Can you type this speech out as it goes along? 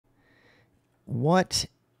what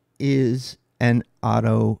is an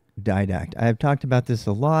autodidact? I've talked about this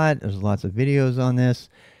a lot. There's lots of videos on this,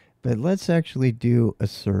 but let's actually do a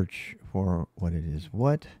search for what it is.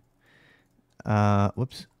 Whoops,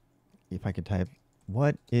 if I could type,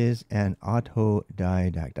 what is an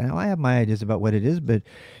autodidact? Now, I have my ideas about what it is, but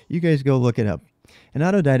you guys go look it up. An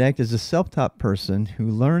autodidact is a self-taught person who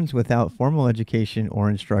learns without formal education or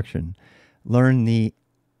instruction. Learn the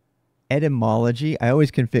etymology. I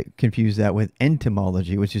always confuse that with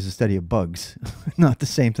entomology, which is the study of bugs. Not the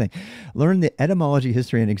same thing. Learn the etymology,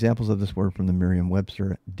 history, and examples of this word from the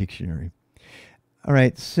Merriam-Webster dictionary. All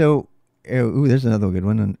right, so there's another good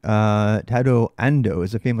one. Tadao Ando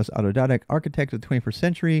is a famous autodidact architect of the 21st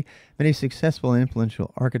century. Many successful and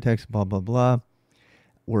influential architects, blah, blah, blah,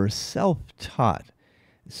 were self-taught.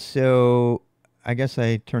 So I guess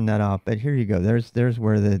I turned that off, but here you go. There's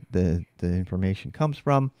where the information comes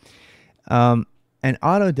from. An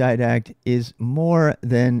autodidact is more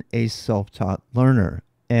than a self-taught learner.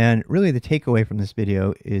 And really the takeaway from this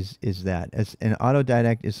video is that as an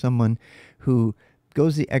autodidact is someone who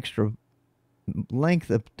goes the extra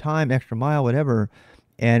length of time, extra mile, whatever,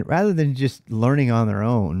 and rather than just learning on their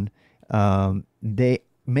own, they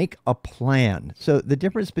make a plan. So the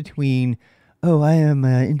difference between, oh, I am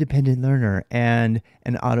an independent learner, and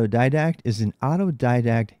an autodidact is an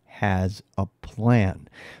autodidact has a plan.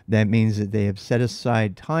 That means that they have set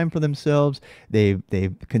aside time for themselves. They've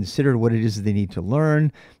considered what it is that they need to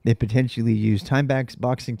learn. They potentially use time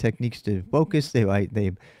boxing techniques to focus. They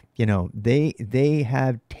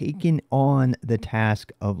have taken on the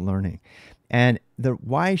task of learning. And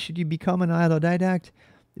why should you become an autodidact?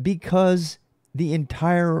 Because the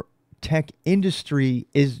entire tech industry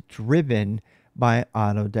is driven by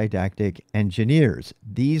autodidactic engineers.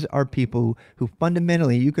 These are people who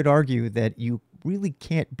fundamentally, you could argue that you really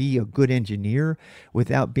can't be a good engineer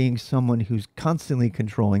without being someone who's constantly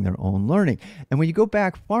controlling their own learning. And when you go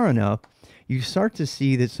back far enough, you start to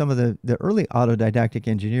see that some of the early autodidactic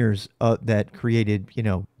engineers that created,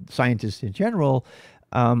 scientists in general,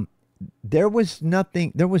 there was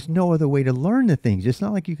no other way to learn the things. It's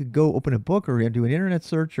not like you could go open a book or do an internet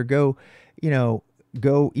search or go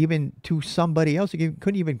even to somebody else. You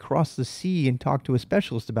couldn't even cross the sea and talk to a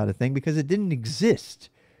specialist about a thing because it didn't exist.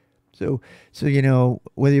 So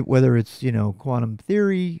whether it's quantum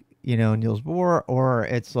theory, Niels Bohr, or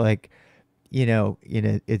it's like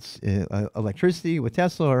it's electricity with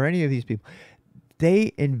Tesla or any of these people,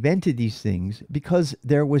 they invented these things because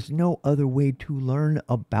there was no other way to learn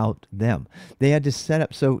about them. They had to set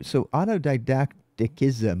up so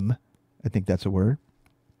autodidacticism, I think that's a word,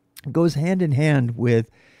 goes hand in hand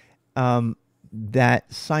with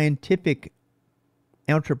that scientific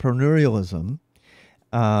entrepreneurialism,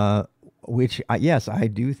 which, yes, I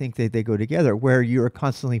do think that they go together, where you're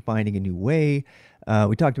constantly finding a new way.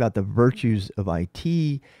 We talked about the virtues of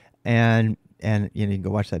IT, and you can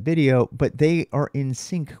go watch that video, but they are in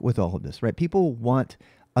sync with all of this, right? People want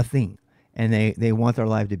a thing, and they want their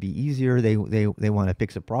life to be easier. They want to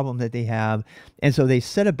fix a problem that they have. And so they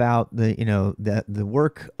set about the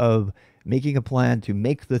work of making a plan to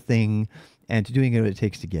make the thing and to doing what it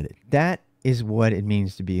takes to get it. That is what it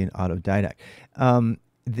means to be an autodidact.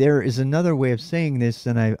 There is another way of saying this,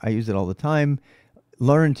 and I use it all the time: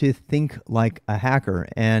 learn to think like a hacker.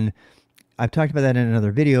 And I've talked about that in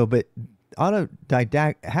another video, but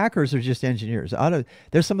autodidact hackers are just engineers.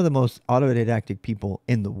 They're some of the most autodidactic people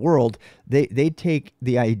in the world. They take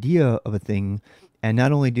the idea of a thing, and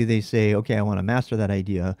not only do they say, okay, I want to master that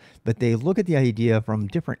idea, but they look at the idea from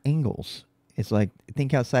different angles. It's like,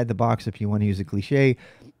 think outside the box, if you want to use a cliche.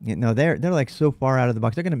 They're like so far out of the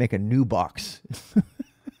box, they're going to make a new box.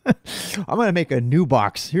 I'm going to make a new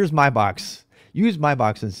box. Here's my box. Use my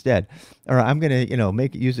box instead. Or I'm going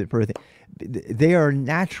to, use it for a thing. They are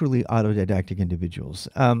naturally autodidactic individuals.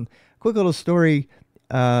 Quick little story.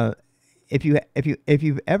 If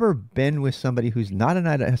you've ever been with somebody who's not an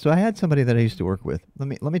autodidact, so I had somebody that I used to work with. Let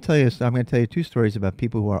me tell you. So I'm going to tell you two stories about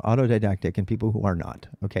people who are autodidactic and people who are not.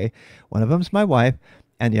 Okay, one of them is my wife,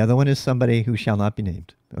 and the other one is somebody who shall not be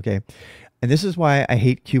named. Okay, and this is why I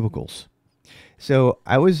hate cubicles. So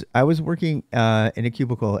I was working in a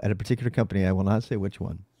cubicle at a particular company. I will not say which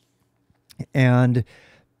one, and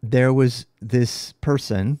there was this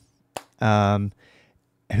person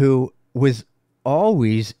who was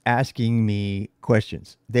always asking me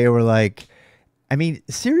questions. They were like, I mean,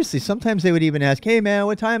 seriously, sometimes they would even ask, hey, man,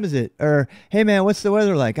 what time is it? Or, hey, man, what's the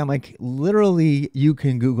weather like? I'm like, literally, you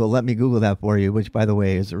can Google. Let me Google that for you, which, by the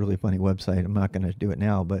way, is a really funny website. I'm not going to do it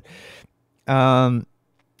now. But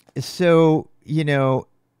so,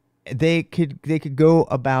 they could go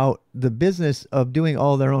about the business of doing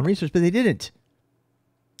all their own research, but they didn't.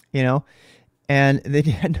 you know, and they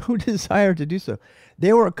had no desire to do so.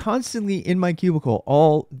 They were constantly in my cubicle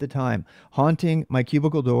all the time, haunting my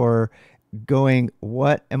cubicle door, going,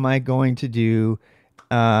 "What am I going to do?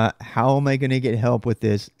 How am I going to get help with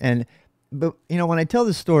this?" And but when I tell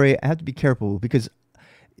this story, I have to be careful because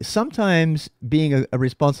sometimes being a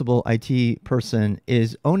responsible IT person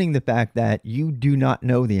is owning the fact that you do not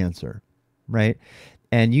know the answer, right?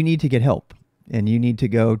 And you need to get help, and you need to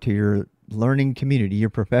go to your learning community, your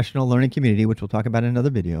professional learning community, which we'll talk about in another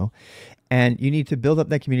video. And you need to build up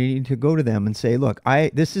that community. You need to go to them and say, look,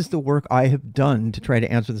 this is the work I have done to try to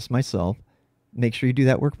answer this myself. Make sure you do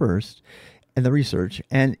that work first and the research.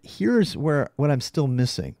 And here's what I'm still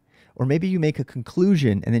missing. Or maybe you make a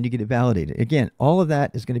conclusion and then you get it validated. Again, all of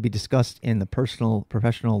that is going to be discussed in the Personal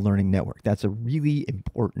Professional Learning Network. That's a really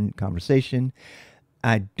important conversation.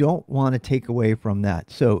 I don't want to take away from that.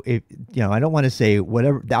 So if I don't want to say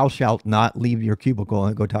whatever, thou shalt not leave your cubicle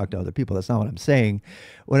and go talk to other people. That's not what I'm saying.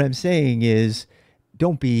 What I'm saying is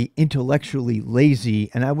don't be intellectually lazy.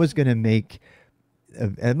 And I was going to make,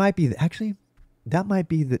 it might be actually, that might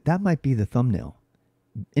be the thumbnail.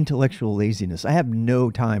 Intellectual laziness. I have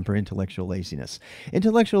no time for intellectual laziness.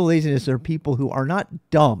 Intellectual laziness are people who are not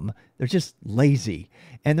dumb. They're just lazy.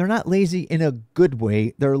 And they're not lazy in a good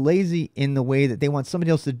way. They're lazy in the way that they want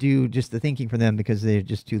somebody else to do just the thinking for them because they're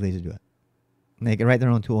just too lazy to do it. And they can write their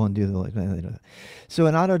own tool and do the. So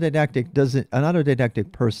an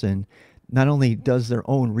autodidactic person not only does their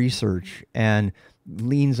own research and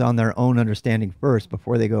leans on their own understanding first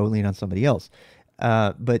before they go lean on somebody else.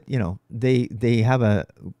 But they have a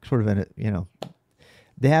sort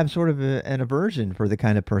of an aversion for the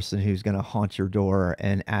kind of person who's going to haunt your door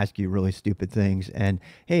and ask you really stupid things. And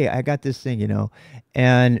hey, I got this thing,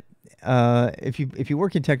 and if you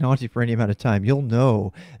work in technology for any amount of time, you'll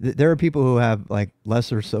know that there are people who have like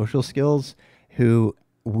lesser social skills who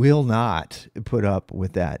will not put up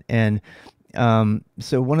with that. And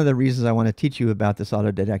so one of the reasons I want to teach you about this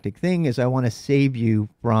autodidactic thing is I want to save you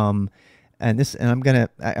from. I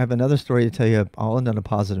have another story to tell you. I'll end on a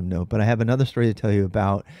positive note, but I have another story to tell you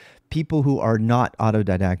about people who are not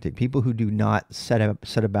autodidactic, people who do not set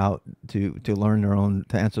about to learn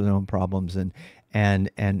to answer their own problems and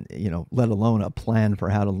let alone a plan for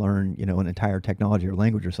how to learn, an entire technology or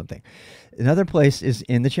language or something. Another place is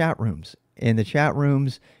in the chat rooms. In the chat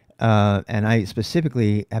rooms, and I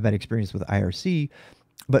specifically have had experience with IRC,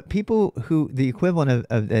 but people who the equivalent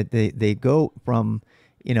of that, they go from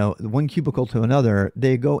one cubicle to another,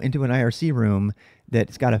 they go into an IRC room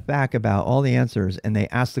that's got a FAQ about all the answers, and they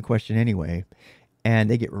ask the question anyway, and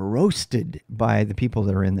they get roasted by the people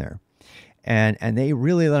that are in there. And they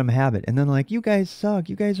really let them have it. And then like, you guys suck.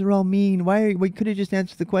 You guys are all mean. We could have just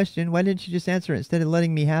answered the question. Why didn't you just answer it instead of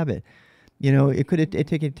letting me have it? It could have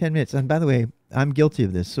taken 10 minutes. And by the way, I'm guilty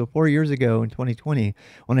of this. So 4 years ago in 2020,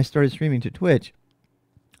 when I started streaming to Twitch,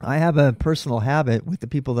 I have a personal habit with the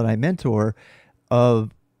people that I mentor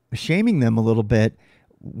of shaming them a little bit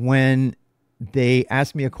when they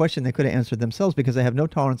ask me a question they could have answered themselves, because I have no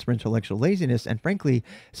tolerance for intellectual laziness, and frankly,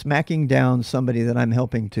 smacking down somebody that I'm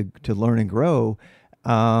helping to learn and grow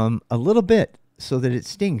a little bit so that it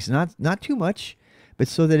stings, not too much, but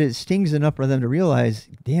so that it stings enough for them to realize,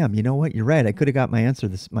 damn, you know what, you're right, I could have got my answer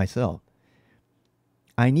myself.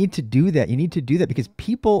 I need to do that. You need to do that because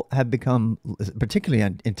people have become, particularly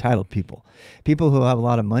entitled people who have a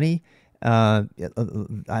lot of money. It's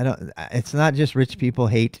not just rich people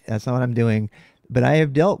hate. That's not what I'm doing. But I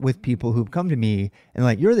have dealt with people who've come to me and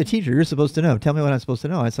like, you're the teacher. You're supposed to know. Tell me what I'm supposed to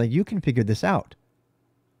know. It's like, you can figure this out.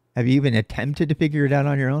 Have you even attempted to figure it out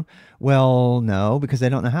on your own? Well, no, because I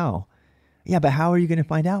don't know how. Yeah, but how are you going to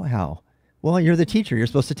find out how? Well, you're the teacher. You're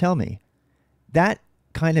supposed to tell me. That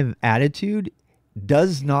kind of attitude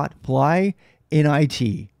does not fly in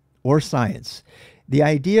IT or science. The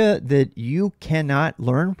idea that you cannot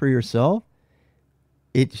learn for yourself,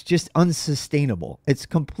 it's just unsustainable. It's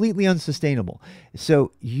completely unsustainable.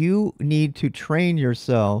 So you need to train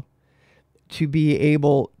yourself to be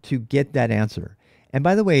able to get that answer. And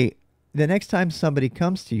by the way, the next time somebody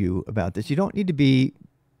comes to you about this, you don't need to be,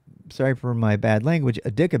 sorry for my bad language,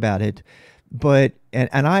 a dick about it. But, and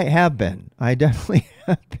I have been, I definitely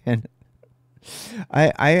have been.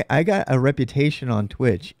 I got a reputation on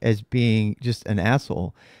Twitch as being just an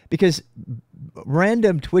asshole because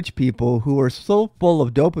random Twitch people who are so full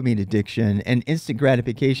of dopamine addiction and instant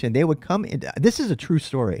gratification, they would come in. This is a true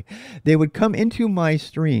story. They would come into my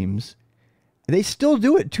streams. They still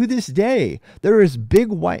do it to this day. There is big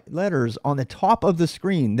white letters on the top of the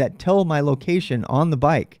screen that tell my location on the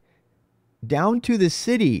bike, down to the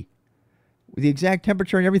city, with the exact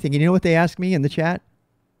temperature and everything. And you know what they ask me in the chat?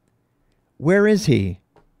 Where is he?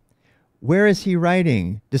 Where is he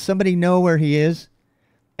writing? Does somebody know where he is?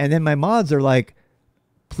 And then my mods are like,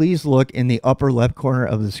 please look in the upper left corner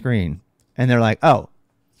of the screen. And they're like, oh,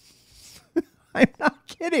 I'm not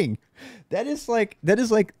kidding. That is like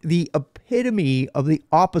the epitome of the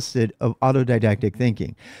opposite of autodidactic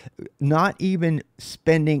thinking. Not even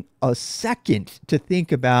spending a second to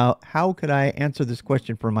think about how could I answer this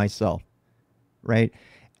question for myself, right?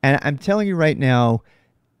 And I'm telling you right now,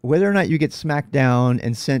 whether or not you get smacked down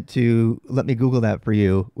and sent to let me Google that for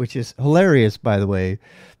you, which is hilarious, by the way.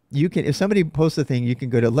 You can, if somebody posts a thing, you can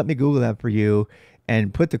go to let me Google that for you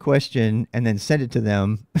and put the question and then send it to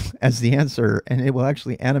them as the answer, and it will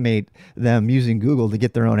actually animate them using Google to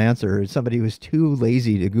get their own answer. Somebody who's too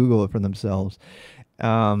lazy to Google it for themselves.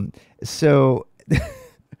 Um, so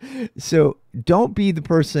so don't be the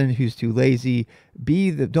person who's too lazy.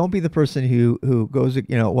 Don't be the person who goes,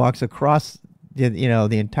 walks across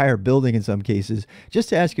the entire building in some cases just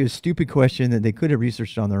to ask you a stupid question that they could have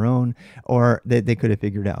researched on their own or that they could have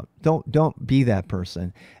figured out. Don't be that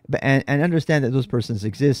person, but and understand that those persons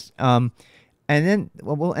exist. And then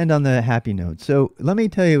we'll end on the happy note. So let me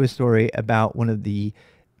tell you a story about one of the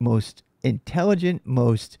most intelligent,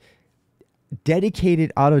 most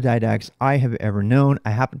dedicated autodidacts I have ever known. I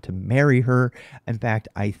happen to marry her. In fact,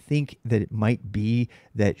 I think that it might be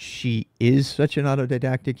that she is such an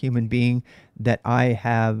autodidactic human being that I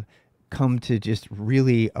have come to just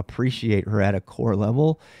really appreciate her at a core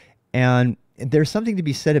level. And there's something to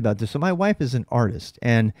be said about this. So my wife is an artist,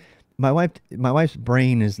 and my wife's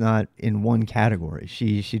brain is not in one category.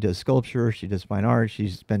 She does sculpture, she does fine art.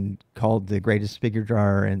 She's been called the greatest figure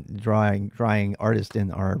drawer and drawing artist in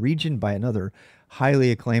our region by another highly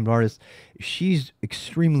acclaimed artist. She's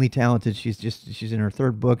extremely talented. She's in her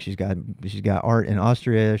third book. She's got art in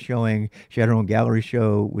Austria showing. She had her own gallery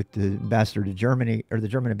show with the ambassador to Germany, or the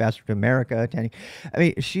German ambassador to America attending. I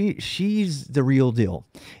mean, she's the real deal.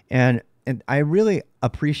 And I really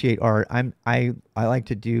appreciate art. I like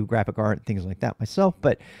to do graphic art and things like that myself.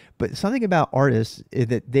 But something about artists is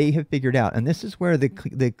that they have figured out, and this is where the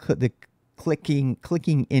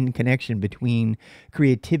clicking in connection between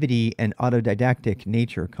creativity and autodidactic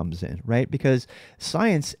nature comes in, right? Because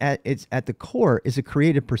science at the core is a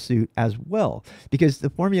creative pursuit as well. Because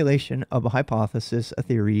the formulation of a hypothesis, a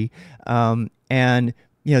theory, and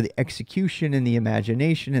the execution and the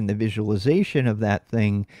imagination and the visualization of that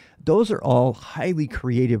thing, those are all highly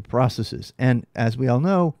creative processes. And as we all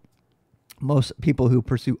know, most people who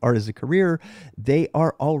pursue art as a career, they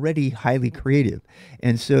are already highly creative.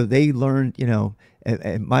 And so they learn,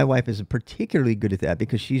 and my wife is particularly good at that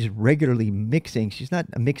because she's regularly mixing. She's not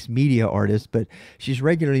a mixed media artist, but she's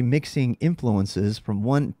regularly mixing influences from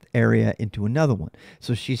one area into another one.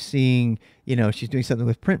 So she's seeing, she's doing something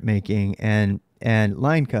with printmaking and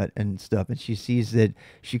line cut and stuff, and she sees that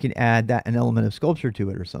she can add an element of sculpture to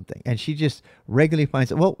it or something, and she just regularly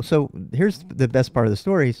finds it. Well, so here's the best part of the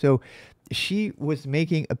story. So she was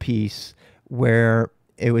making a piece where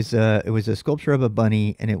it was a sculpture of a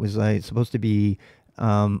bunny, and it was like supposed to be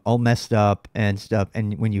all messed up and stuff,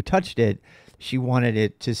 and when you touched it, she wanted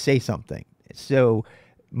it to say something. So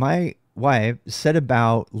my wife set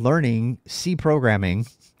about learning C programming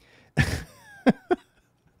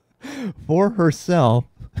for herself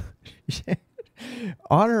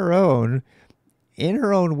on her own, in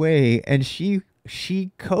her own way, and she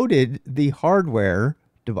coded the hardware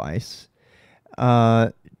device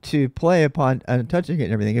to play upon touching it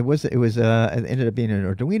and everything. It ended up being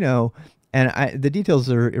an Arduino, and the details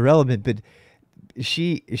are irrelevant, but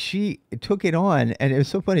she took it on, and it was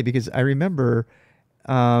so funny because I remember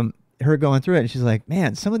her going through it, and she's like,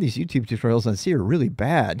 "Man, some of these YouTube tutorials on C are really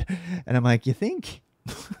bad," and I'm like, "You think?"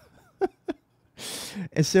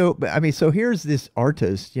 And so, but I mean, so here's this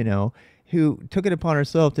artist, who took it upon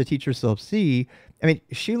herself to teach herself C. I mean,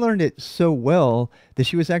 she learned it so well that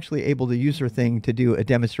she was actually able to use her thing to do a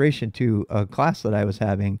demonstration to a class that I was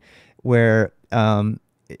having, where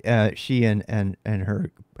she and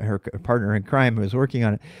her partner in crime who was working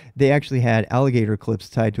on it, they actually had alligator clips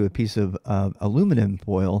tied to a piece of aluminum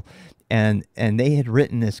foil, and they had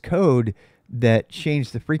written this code that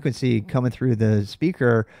changed the frequency coming through the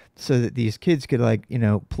speaker so that these kids could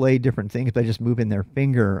play different things by just moving their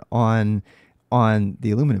finger on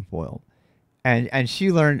the aluminum foil. And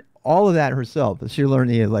she learned all of that herself. She learned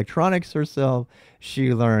the electronics herself.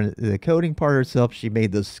 She learned the coding part herself. She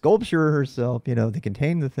made the sculpture herself, to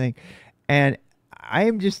contain the thing. And I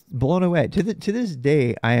am just blown away. To this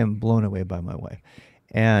day, I am blown away by my wife.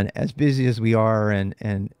 And as busy as we are,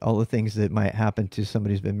 and all the things that might happen to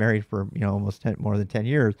somebody who's been married for almost more than 10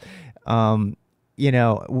 years, I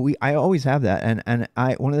always have that. And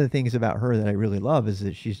one of the things about her that I really love is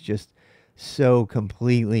that she's just so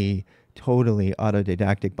completely, totally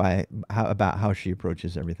autodidactic about how she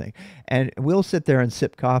approaches everything. And we'll sit there and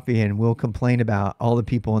sip coffee and we'll complain about all the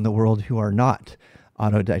people in the world who are not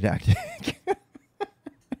autodidactic.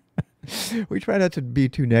 We try not to be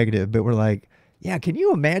too negative, but we're like, yeah, can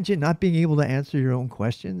you imagine not being able to answer your own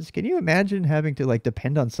questions? Can you imagine having to like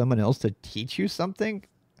depend on someone else to teach you something?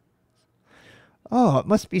 Oh, it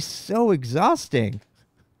must be so exhausting.